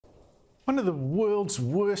One of the world's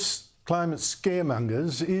worst climate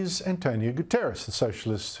scaremongers is Antonio Guterres, the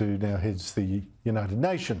socialist who now heads the United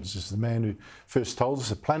Nations. This is the man who first told us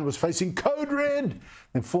the planet was facing code red,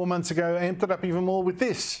 and 4 months ago amped it up even more with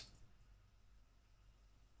this.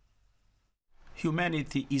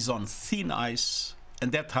 Humanity is on thin ice,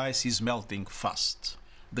 and that ice is melting fast.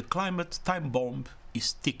 The climate time bomb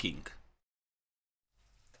is ticking.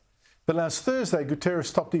 But last Thursday,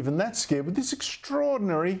 Guterres topped even that scare with this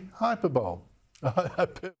extraordinary hyperbole.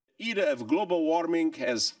 The era of global warming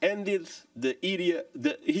has ended, the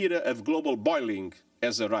era of global boiling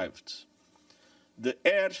has arrived. The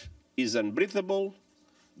air is unbreathable,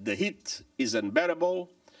 the heat is unbearable,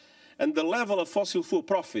 and the level of fossil fuel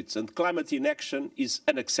profits and climate inaction is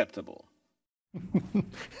unacceptable.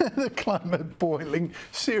 The climate boiling.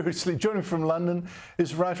 Seriously. Joining from London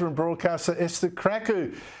is writer and broadcaster Esther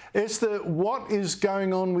Krakue. Esther, what is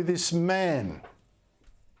going on with this man?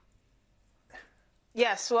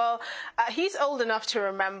 Yes, well, he's old enough to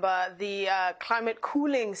remember the climate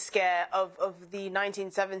cooling scare of the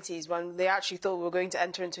 1970s when they actually thought we were going to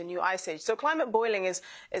enter into a new ice age. So climate boiling is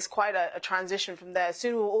quite a transition from there.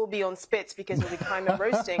 Soon we'll all be on spits because we'll be climate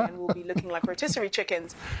roasting and we'll be looking like rotisserie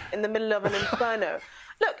chickens in the middle of an inferno.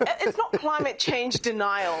 Look, it's not climate change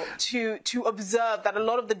denial to observe that a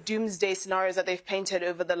lot of the doomsday scenarios that they've painted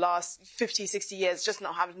over the last 50, 60 years just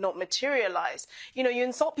have not materialized. You know, you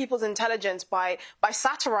insult people's intelligence by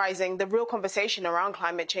satirizing the real conversation around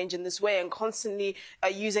climate change in this way and constantly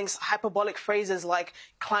using hyperbolic phrases like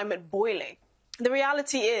climate boiling. The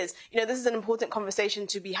reality is, you know, this is an important conversation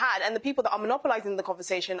to be had, and the people that are monopolizing the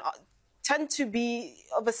conversation tend to be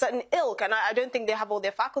of a certain ilk, and I don't think they have all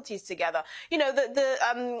their faculties together. You know,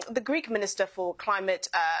 the Greek Minister for Climate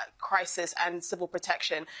Crisis and Civil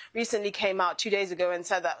Protection recently came out 2 days ago and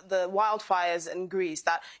said that the wildfires in Greece,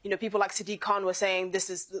 that, you know, people like Sadiq Khan were saying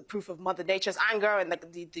this is the proof of Mother Nature's anger and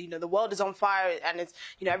the world is on fire and it's,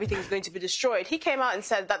 you know, everything is going to be destroyed. He came out and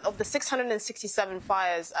said that of the 667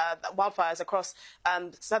 wildfires across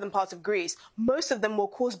southern parts of Greece, most of them were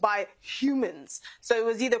caused by humans. So it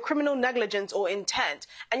was either criminal negligence or intent,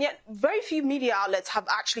 and yet very few media outlets have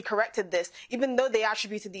actually corrected this, even though they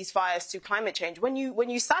attributed these fires to climate change. When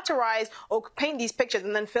you satirize or paint these pictures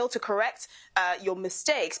and then fail to correct your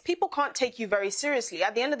mistakes, people can't take you very seriously.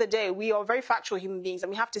 At the end of the day, we are very factual human beings, and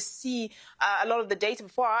we have to see a lot of the data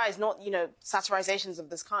before our eyes, not, you know, satirizations of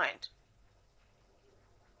this kind.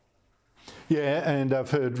 Yeah, and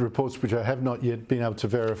I've heard reports, which I have not yet been able to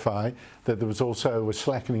verify, that there was also a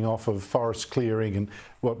slackening off of forest clearing and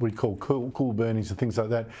what we call cool burnings and things like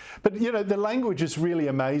that. But, you know, the language is really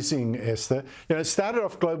amazing, Esther. You know, it started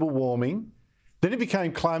off global warming, then it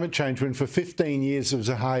became climate change when for 15 years there was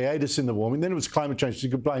a hiatus in the warming, then it was climate change. So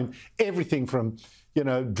you could blame everything from, you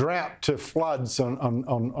know, drought to floods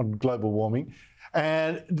on global warming.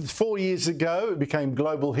 And 4 years ago, it became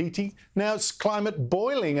global heating. Now it's climate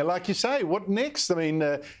boiling. And like you say, what next? I mean,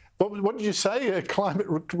 what did you say? A climate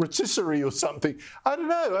rotisserie or something? I don't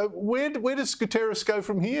know. Where does Guterres go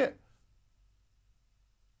from here?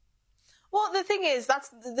 Well, the thing is, that's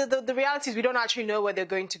the reality is we don't actually know where they're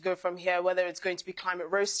going to go from here, whether it's going to be climate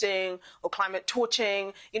roasting or climate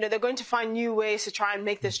torching. You know, they're going to find new ways to try and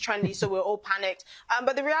make this trendy so we're all panicked.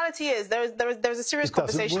 But the reality is there's a serious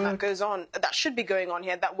conversation that goes on, that should be going on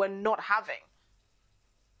here, that we're not having.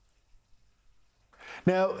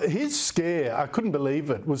 Now, his scare, I couldn't believe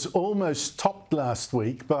it, was almost topped last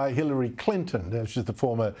week by Hillary Clinton. She's the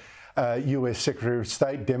former US Secretary of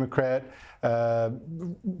State, Democrat.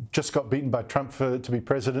 Just got beaten by Trump to be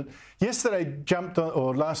president. Yesterday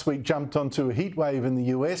last week jumped onto a heat wave in the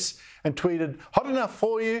US and tweeted, "Hot enough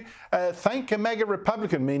for you? Thank a MAGA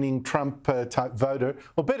Republican," meaning Trump type voter,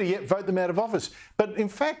 or better yet, vote them out of office. But in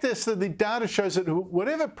fact, the data shows that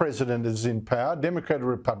whatever president is in power, Democrat or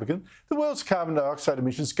Republican, the world's carbon dioxide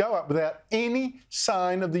emissions go up without any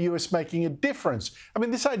sign of the US making a difference. I mean,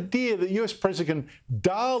 this idea that the US president can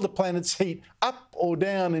dial the planet's heat up or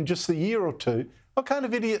down in just a year or two, what kind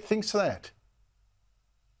of idiot thinks that?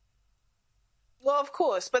 Well, of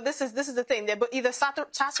course, but this is the thing. They're either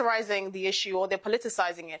satirizing the issue or they're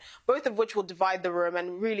politicizing it, both of which will divide the room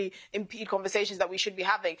and really impede conversations that we should be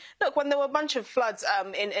having. Look, when there were a bunch of floods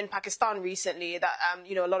in Pakistan recently, that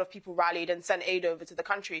you know, a lot of people rallied and sent aid over to the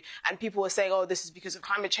country, and people were saying, "Oh, this is because of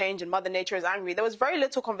climate change and Mother Nature is angry." There was very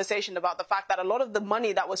little conversation about the fact that a lot of the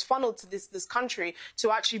money that was funneled to this country to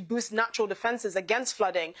actually boost natural defenses against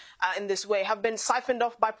flooding in this way have been siphoned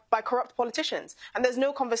off by corrupt politicians, and there's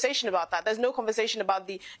no conversation about that. There's no conversation about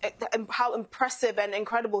how impressive and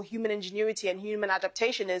incredible human ingenuity and human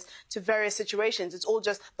adaptation is to various situations. It's all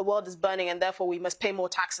just the world is burning and therefore we must pay more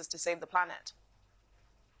taxes to save the planet.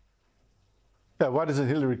 Why doesn't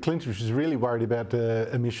Hillary Clinton, who's really worried about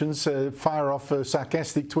emissions, fire off a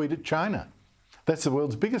sarcastic tweet at China? That's the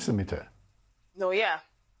world's biggest emitter. No, yeah.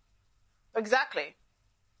 Exactly.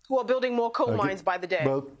 Who are building more coal mines by the day.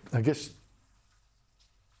 Well, I guess...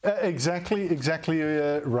 exactly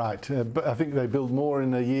right. But I think they build more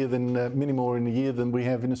in a year than, many more in a year than we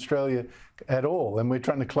have in Australia at all. And we're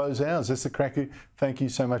trying to close ours. Esther Krakue, thank you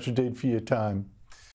so much indeed for your time.